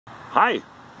Hi,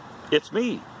 it's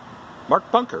me,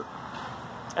 Mark Bunker.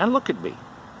 And look at me.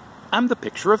 I'm the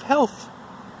picture of health.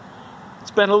 It's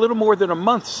been a little more than a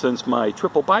month since my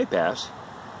triple bypass.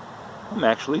 I'm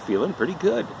actually feeling pretty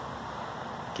good.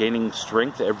 Gaining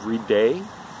strength every day.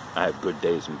 I have good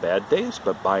days and bad days,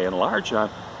 but by and large,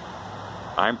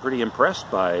 I'm pretty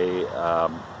impressed by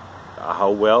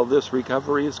how well this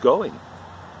recovery is going.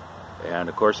 And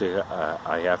of course,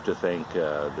 I have to thank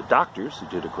the doctors who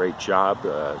did a great job,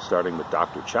 starting with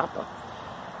Dr. Chapa.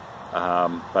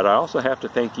 But I also have to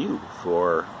thank you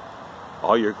for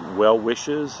all your well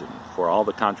wishes and for all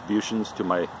the contributions to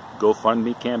my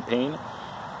GoFundMe campaign.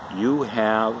 You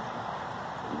have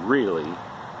really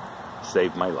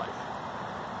saved my life.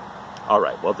 All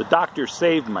right, well, the doctor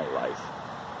saved my life,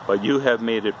 but you have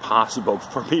made it possible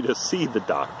for me to see the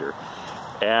doctor.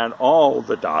 And all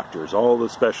the doctors, all the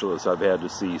specialists I've had to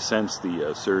see since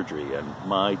the surgery. And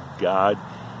my God,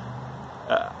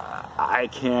 I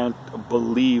can't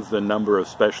believe the number of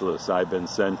specialists I've been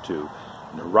sent to.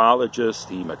 Neurologist,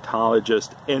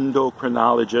 hematologist,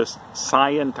 endocrinologist,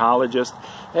 Scientologist.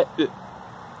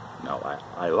 No,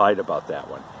 I lied about that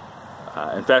one.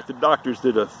 In fact, the doctors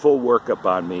did a full workup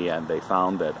on me, and they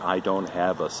found that I don't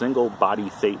have a single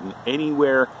body Satan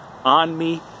anywhere on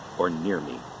me or near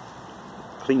me.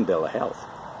 Clean bill of health.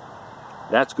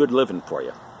 That's good living for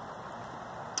you.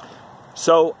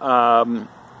 So,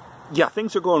 yeah,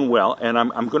 things are going well, and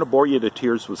I'm going to bore you to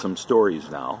tears with some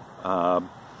stories now,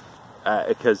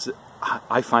 because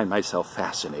I find myself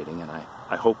fascinating, and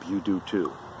I hope you do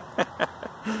too.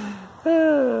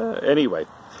 Anyway,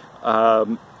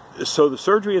 so the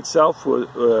surgery itself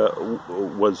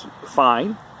was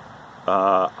fine.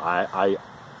 I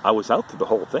was out through the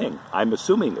whole thing. I'm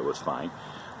assuming it was fine.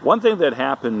 One thing that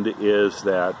happened is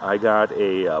that I got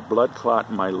a blood clot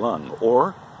in my lung,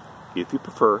 or, if you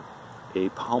prefer, a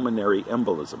pulmonary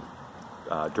embolism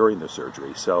during the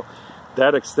surgery. So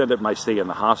that extended my stay in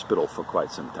the hospital for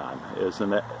quite some time. It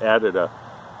added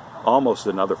almost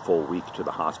another full week to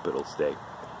the hospital stay.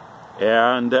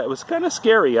 And it was kind of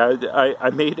scary.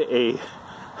 I made a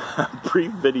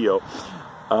brief video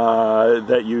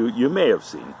that you may have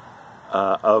seen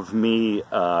of me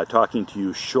talking to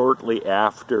you shortly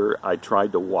after I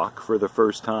tried to walk for the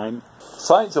first time.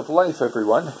 Signs of life,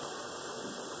 everyone.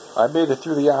 I made it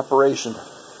through the operation.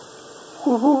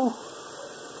 Woohoo!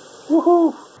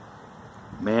 Woohoo!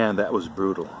 Man, that was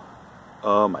brutal.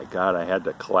 Oh my God, I had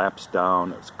to collapse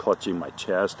down. I was clutching my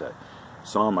chest. I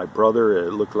saw my brother.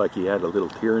 It looked like he had a little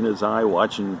tear in his eye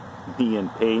watching me in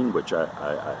pain, which I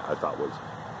thought was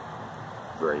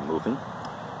very moving.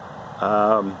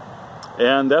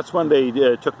 And that's when they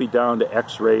took me down to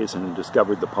x-rays and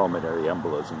discovered the pulmonary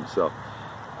embolism. So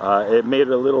it made it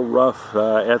a little rough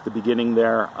at the beginning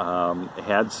there.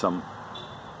 Had some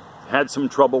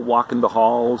trouble walking the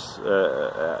halls,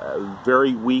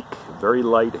 very weak, very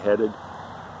lightheaded.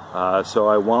 So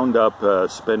I wound up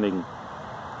spending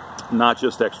not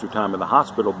just extra time in the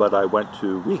hospital, but I went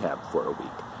to rehab for a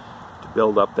week to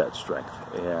build up that strength.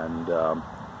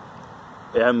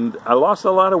 And I lost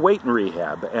a lot of weight in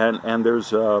rehab, and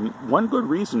there's one good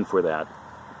reason for that.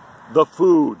 The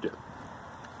food.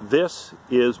 This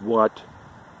is what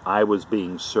I was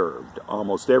being served.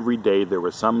 Almost every day there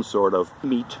was some sort of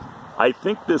meat. I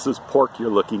think this is pork you're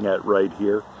looking at right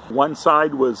here. One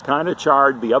side was kind of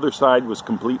charred, the other side was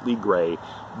completely gray.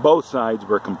 Both sides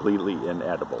were completely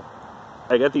inedible.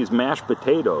 I got these mashed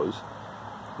potatoes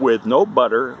with no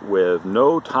butter, with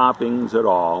no toppings at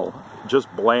all,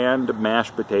 just bland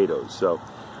mashed potatoes. So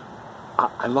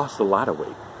I lost a lot of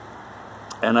weight.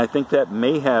 And I think that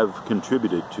may have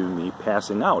contributed to me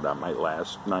passing out on my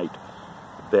last night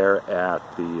there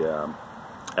at the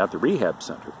rehab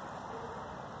center.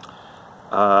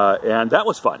 And that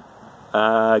was fun.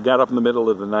 I got up in the middle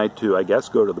of the night to, I guess,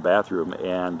 go to the bathroom,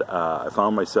 and I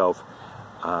found myself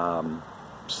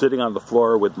sitting on the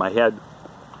floor with my head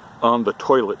on the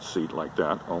toilet seat like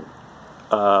that.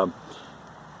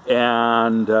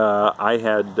 And I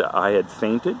had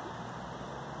fainted,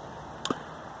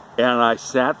 and I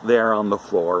sat there on the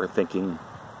floor thinking,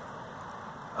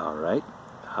 all right,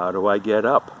 how do I get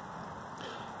up?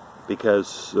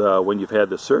 Because when you've had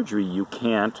the surgery, you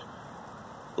can't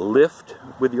lift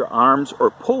with your arms or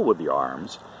pull with your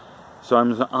arms. So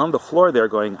I'm on the floor there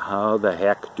going, how the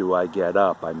heck do I get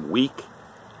up? I'm weak.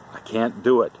 I can't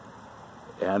do it.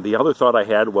 And the other thought I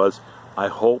had was, I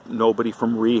hope nobody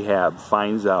from rehab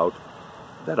finds out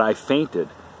that I fainted,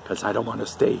 because I don't want to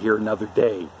stay here another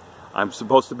day. I'm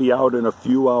supposed to be out in a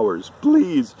few hours.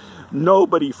 Please,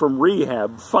 nobody from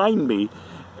rehab find me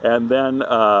And then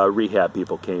rehab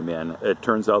people came in. It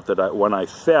turns out that when I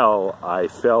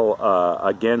fell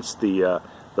against the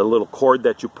little cord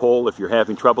that you pull if you're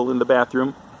having trouble in the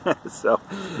bathroom. So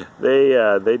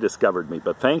they discovered me.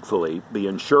 But thankfully, the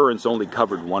insurance only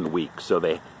covered 1 week, so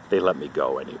they let me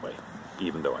go anyway,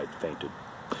 even though I'd fainted.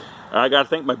 I got to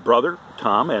thank my brother,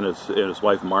 Tom, and his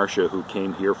wife, Marcia, who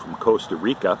came here from Costa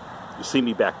Rica to see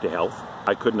me back to health.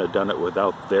 I couldn't have done it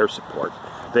without their support.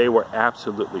 They were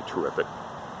absolutely terrific.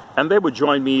 And they would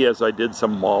join me as I did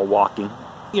some mall walking.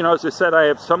 You know, as I said, I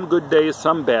have some good days,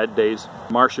 some bad days.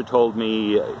 Marcia told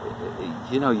me,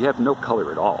 you know, you have no color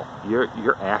at all.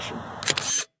 You're ashen.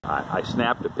 I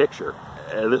snapped a picture.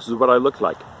 This is what I looked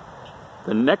like.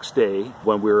 The next day,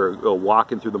 when we were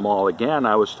walking through the mall again,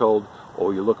 I was told,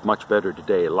 oh, you look much better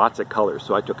today. Lots of color.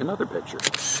 So I took another picture.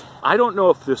 I don't know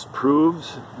if this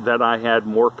proves that I had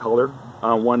more color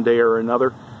on one day or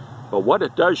another, but what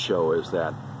it does show is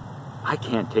that I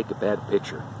can't take a bad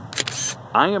picture.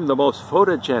 I am the most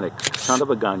photogenic son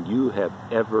of a gun you have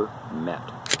ever met.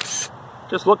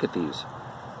 Just look at these.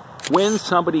 When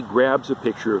somebody grabs a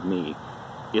picture of me,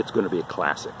 it's going to be a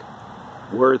classic,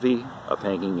 worthy of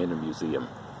hanging in a museum.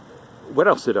 What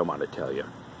else did I want to tell you?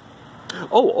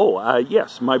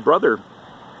 Yes, my brother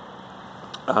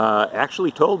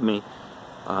actually told me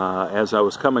as I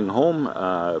was coming home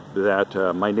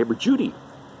that my neighbor Judy,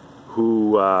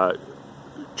 who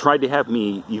tried to have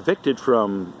me evicted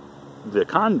from the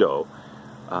condo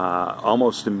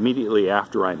almost immediately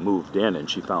after I moved in, and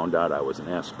she found out I was an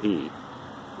SP.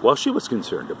 Well, she was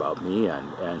concerned about me,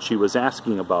 and she was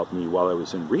asking about me while I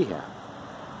was in rehab.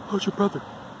 How's your brother?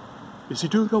 Is he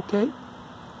doing okay?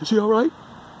 Is he all right?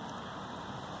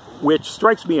 Which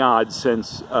strikes me odd,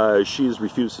 since she's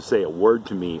refused to say a word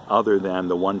to me other than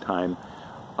the one time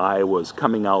I was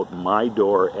coming out my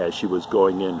door as she was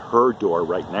going in her door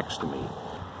right next to me.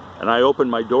 And I opened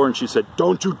my door and she said,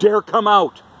 "Don't you dare come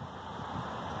out!"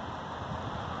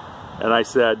 And I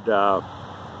said,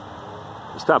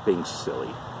 stop being silly,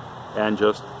 and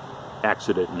just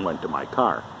exited and went to my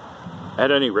car. At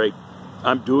any rate,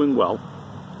 I'm doing well.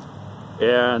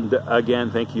 And again,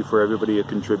 thank you for everybody who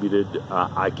contributed.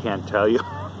 I can't tell you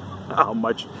how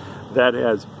much that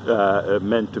has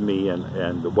meant to me,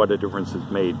 and what a difference it's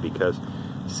made, because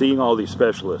seeing all these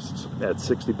specialists at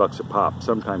 $60 a pop,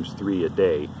 sometimes 3 a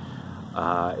day,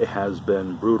 it has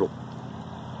been brutal.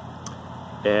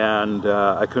 And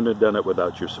I couldn't have done it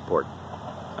without your support.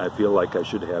 I feel like I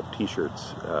should have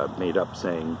t-shirts made up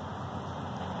saying,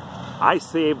 "I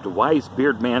saved Wise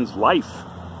Beard Man's life."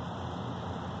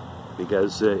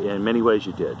 Because in many ways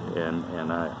you did,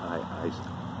 and I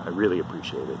really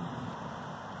appreciate it.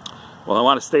 Well, I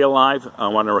want to stay alive. I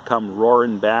want to come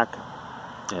roaring back,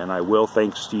 and I will,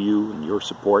 thanks to you and your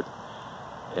support.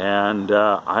 And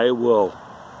I will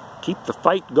keep the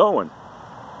fight going.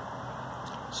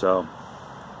 So,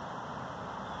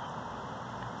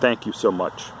 thank you so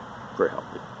much for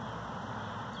helping.